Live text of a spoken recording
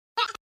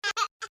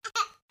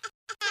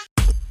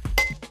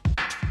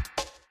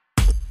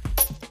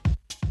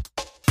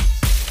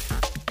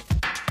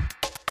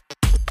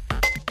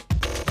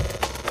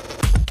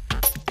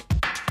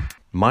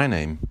My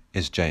name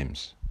is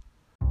James.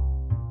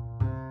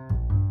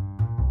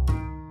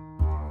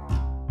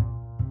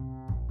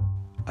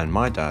 And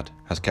my dad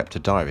has kept a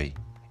diary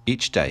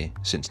each day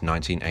since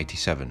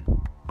 1987.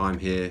 I'm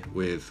here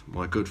with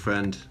my good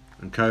friend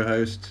and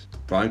co-host,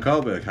 Brian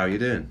Carlberg. How are you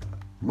doing?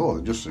 More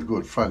than just a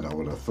good friend, I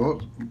would have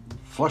thought.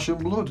 Flesh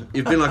and blood.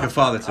 You've been like a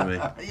father to me.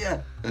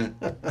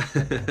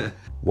 Yeah.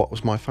 What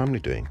was my family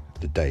doing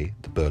the day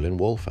the Berlin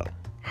Wall fell?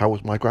 How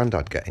was my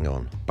granddad getting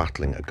on,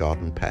 battling a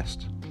garden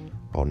pest?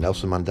 Or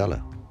Nelson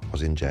Mandela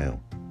was in jail?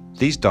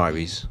 These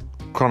diaries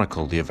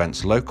chronicle the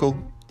events local,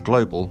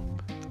 global,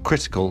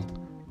 critical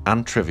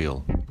and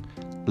trivial.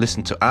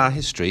 Listen to our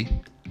history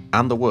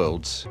and the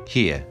world's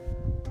here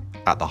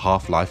at the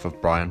Half-Life of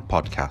Brian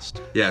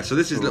podcast. Yeah, so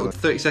this is a little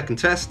 30-second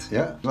test.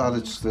 Yeah, glad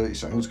it's 30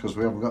 seconds because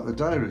we haven't got the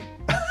diary.